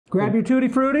Grab your Tutti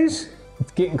Fruities.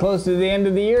 It's getting close to the end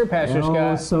of the year, Pastor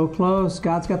Scott. So close.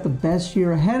 God's got the best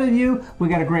year ahead of you. We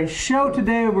got a great show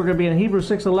today. We're going to be in Hebrews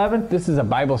 6:11. This is a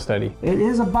Bible study. It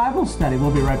is a Bible study.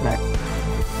 We'll be right back.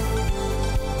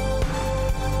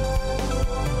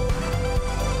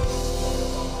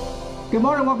 Good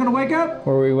morning. Welcome to Wake Up.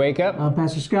 Where we wake up. I'm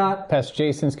Pastor Scott. Pastor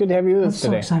Jason, it's good to have you with us today.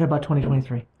 I'm so excited about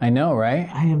 2023. I know, right?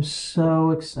 I am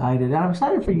so excited. I'm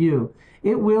excited for you.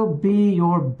 It will be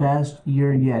your best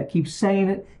year yet. Keep saying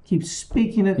it. Keep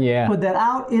speaking it. Yeah. Put that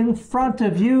out in front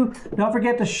of you. Don't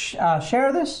forget to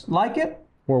share this, like it.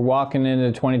 We're walking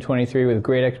into 2023 with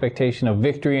great expectation of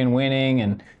victory and winning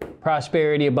and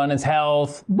prosperity, abundance,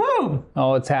 health. Boom!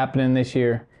 Oh, it's happening this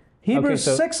year. Hebrews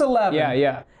 6:11.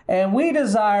 Yeah. And we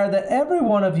desire that every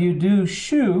one of you do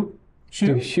show. I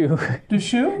think it's show.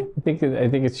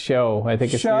 I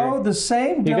think it's show the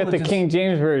same diligence. You got the King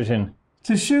James Version.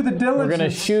 To shew the diligence. We're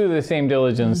going to shew the same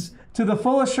diligence. To the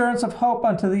full assurance of hope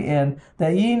unto the end,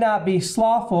 that ye not be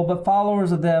slothful, but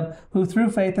followers of them who through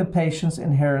faith and patience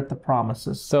inherit the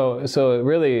promises. So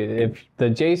really, if the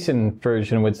Jason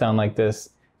version would sound like this,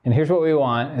 and here's what we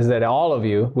want, is that all of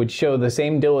you would show the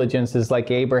same diligence as like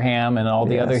Abraham and all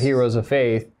the other heroes of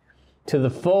faith, to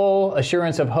the full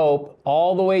assurance of hope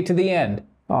all the way to the end.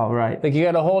 All right. Like you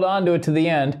got to hold on to it to the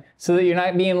end so that you're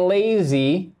not being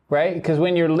lazy, right? Because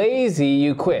when you're lazy,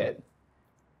 you quit.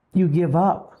 You give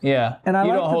up. Yeah. And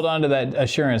you don't hold on to that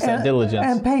assurance, that diligence.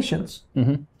 And patience.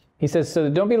 Mm-hmm. He says, so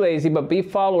don't be lazy, but be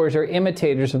followers or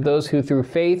imitators of those who through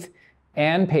faith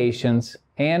and patience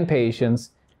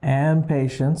inherit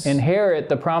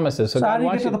the promises. So God, how do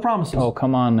you get to the promises? Oh,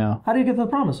 come on now. How do you get to the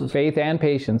promises? Faith and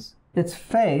patience. It's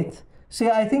faith. See,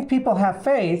 I think people have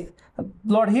faith.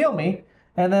 Lord, heal me.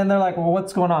 And then they're like, well,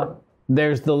 what's going on?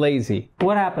 There's the lazy.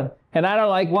 What happened? And I don't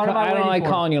like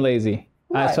calling you lazy.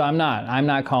 Right. So I'm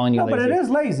not calling you lazy. No, but it is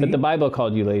lazy. But the Bible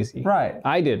called you lazy. Right.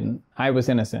 I didn't. I was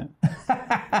innocent.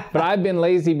 But I've been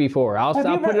lazy before. I'll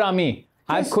put it on me.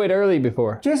 I've quit early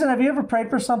before. Jason, have you ever prayed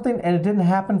for something and it didn't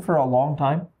happen for a long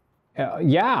time?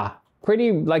 Yeah.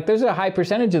 There's a high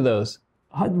percentage of those.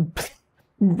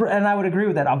 And I would agree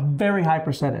with that. A very high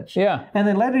percentage. Yeah. And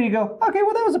then later you go, okay,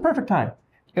 well, that was the perfect time.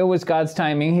 It was God's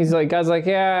timing. God's like,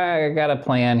 yeah, I got a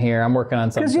plan here. I'm working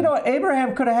on something. Because,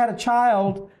 Abraham could have had a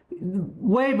child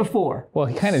way before. Well,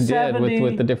 he kind of did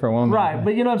with the different woman. Right,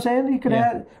 but you know what I'm saying? He could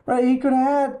have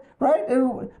had, right?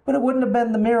 But it wouldn't have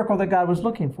been the miracle that God was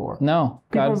looking for. No.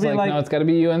 God's like, no, it's got to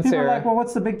be you and Sarah. People are like, well,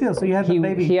 what's the big deal? So you had the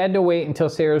baby. He had to wait until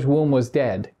Sarah's womb was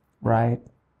dead. Right.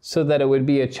 So that it would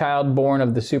be a child born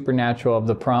of the supernatural, of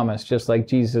the promise, just like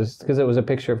Jesus, because it was a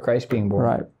picture of Christ being born.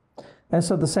 Right. And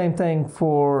so the same thing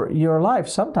for your life.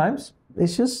 Sometimes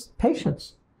it's just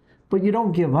patience. But you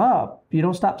don't give up. You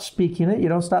don't stop speaking it. You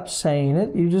don't stop saying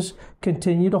it. You just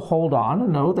continue to hold on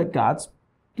and know that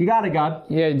you got it, God.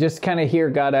 Yeah, just kind of hear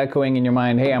God echoing in your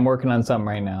mind, hey, I'm working on something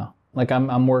right now. Like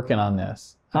I'm working on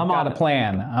this. I've got a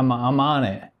plan. I'm on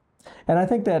it. And I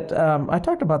think that I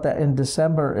talked about that in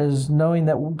December, is knowing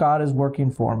that God is working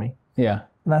for me. Yeah.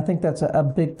 And I think that's a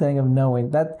big thing of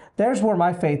knowing that. There's where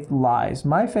my faith lies.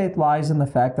 My faith lies in the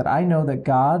fact that I know that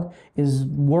God is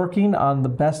working on the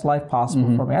best life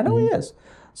possible for me. I know He is.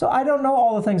 So I don't know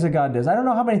all the things that God does. I don't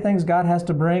know how many things God has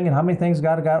to bring and how many things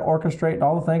God got to orchestrate and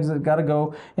all the things that got to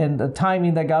go and the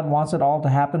timing that God wants it all to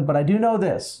happen. But I do know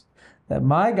this, that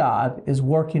my God is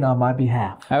working on my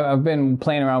behalf. I've been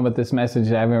playing around with this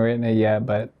message. I haven't written it yet,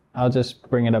 but I'll just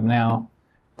bring it up now.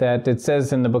 That it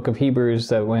says in the book of Hebrews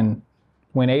that when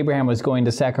Abraham was going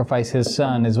to sacrifice his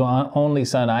son, his only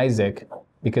son Isaac,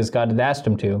 because God had asked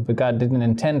him to, but God didn't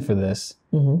intend for this.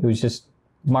 He was just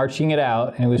marching it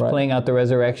out, and he was playing out the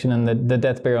resurrection, and the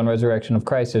death, burial, and resurrection of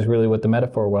Christ is really what the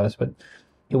metaphor was. But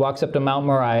he walks up to Mount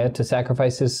Moriah to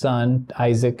sacrifice his son,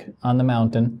 Isaac, on the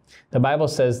mountain. The Bible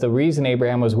says the reason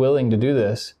Abraham was willing to do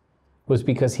this was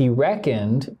because he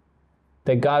reckoned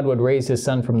that God would raise his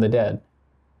son from the dead.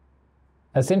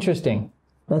 That's interesting.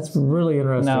 That's really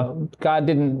interesting. Now, God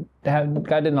didn't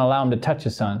allow him to touch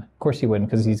his son. Of course he wouldn't,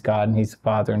 because he's God and he's the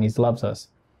Father and he loves us.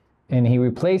 And he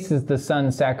replaces the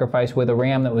son's sacrifice with a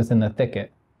ram that was in the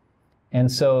thicket. And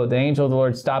so the angel of the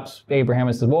Lord stops Abraham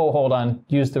and says, whoa, hold on,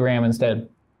 use the ram instead.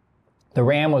 The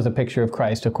ram was a picture of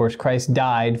Christ. Of course, Christ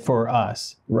died for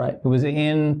us. Right. It was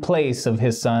in place of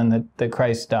his son that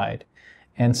Christ died.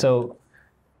 And so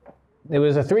it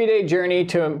was a 3-day journey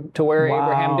to where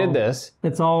Abraham did this.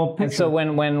 It's all picture. And so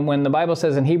when the Bible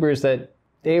says in Hebrews that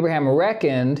Abraham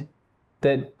reckoned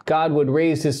that God would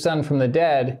raise his son from the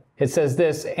dead, it says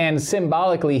this, and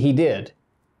symbolically he did.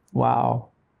 Wow.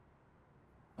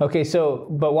 Okay, so,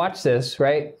 but watch this,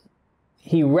 right?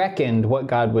 he reckoned what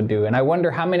God would do. And I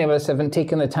wonder how many of us haven't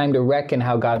taken the time to reckon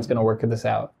how God's going to work this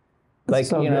out. Like,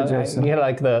 so you know, good, Jason. you know,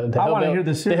 like the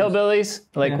hillbillies.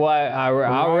 Like,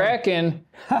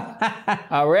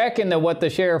 I reckon that what the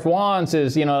sheriff wants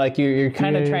is, you know, like you're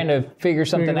kind of trying to figure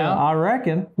something out. I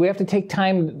reckon. We have to take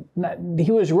time.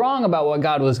 He was wrong about what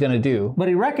God was going to do. But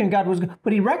he reckoned that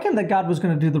God was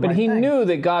going to do the right thing. But he knew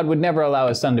that God would never allow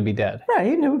his son to be dead. Right,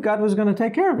 he knew God was going to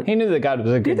take care of it. He knew that God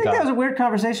was a good God. Do you think that was a weird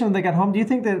conversation when they got home? Do you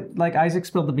think that, like, Isaac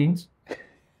spilled the beans?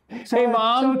 So, hey,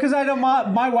 Mom. Because I know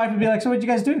my wife would be like, so what'd you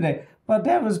guys do today? Well,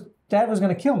 Dad was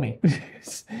going to kill me.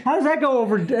 How does that go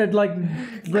over? And then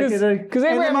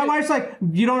my wife's like,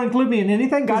 you don't include me in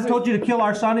anything? God told you to kill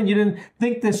our son and you didn't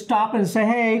think to stop and say,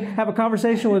 hey, have a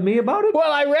conversation with me about it? Well,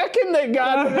 I reckon that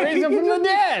God would raise him from the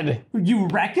dead. You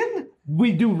reckon?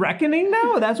 We do reckoning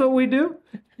now? That's what we do?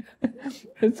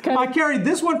 I carried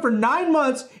this one for 9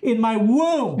 months in my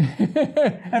womb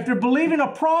after believing a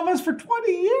promise for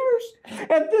 20 years.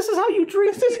 And this is how you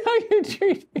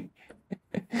treat me.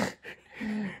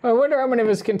 I wonder how many of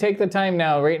us can take the time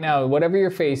now, right now, whatever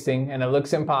you're facing, and it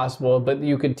looks impossible, but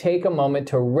you could take a moment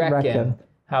to reckon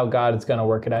how God is going to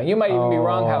work it out. You might even be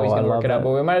wrong how he's going to work it out, but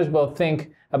we might as well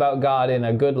think about God in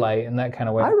a good light in that kind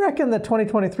of way. I reckon that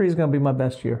 2023 is going to be my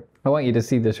best year. I want you to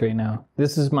see this right now.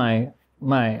 This is my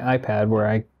iPad where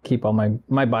I keep all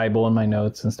my Bible and my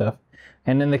notes and stuff.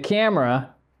 And in the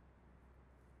camera,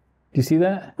 do you see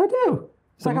that? I do.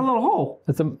 It's like a little hole.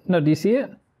 No, do you see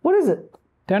it? What is it?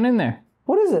 Down in there.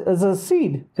 What is it? It's a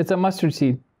seed. It's a mustard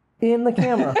seed. In the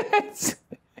camera.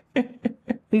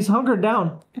 He's hunkered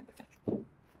down.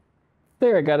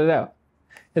 There, I got it out.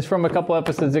 It's from a couple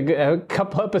episodes ago.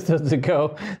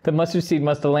 The mustard seed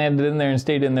must have landed in there and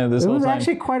stayed in there this whole time. It was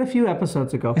actually quite a few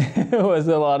episodes ago. It was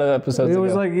a lot of episodes ago.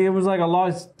 It was like a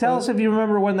lot. Tell us if you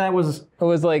remember when that was. It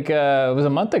was like it was a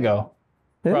month ago.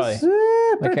 Probably.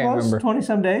 Pretty close. Remember.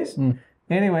 20-some days.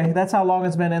 Anyway, that's how long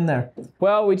it's been in there.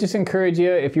 Well, we just encourage you,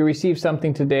 if you receive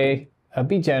something today,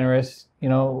 be generous. You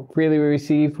know, freely we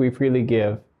receive, we freely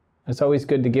give. It's always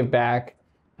good to give back.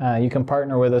 You can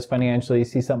partner with us financially.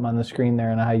 See something on the screen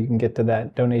there and how you can get to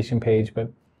that donation page. But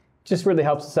it just really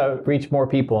helps us out reach more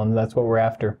people, and that's what we're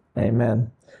after.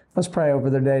 Amen. Let's pray over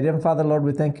their day. Dear Father, Lord,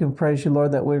 we thank you and praise you,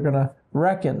 Lord, that we're going to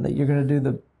reckon that you're going to do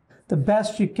the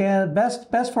best you can,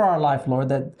 best for our life, Lord,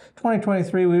 that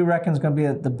 2023 we reckon is going to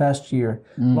be the best year.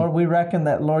 Lord, we reckon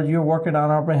that, Lord, you're working on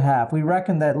our behalf. We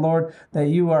reckon that, Lord, that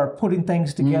you are putting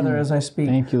things together as I speak.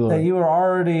 Thank you, Lord. That you are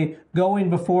already going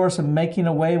before us and making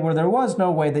a way where there was no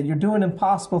way, that you're doing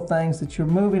impossible things, that you're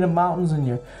moving the mountains and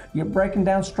you're breaking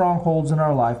down strongholds in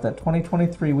our life, that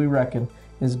 2023 we reckon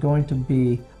is going to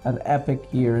be an epic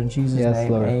year. In Jesus'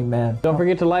 name, Lord. Amen. Don't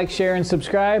forget to like, share, and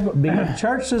subscribe. Be at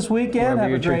church this weekend. Wherever Have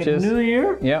your a great church is. New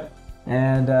Year. Yep.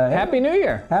 And Happy New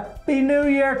Year. Happy New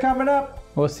Year coming up.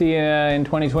 We'll see you in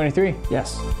 2023.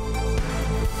 Yes.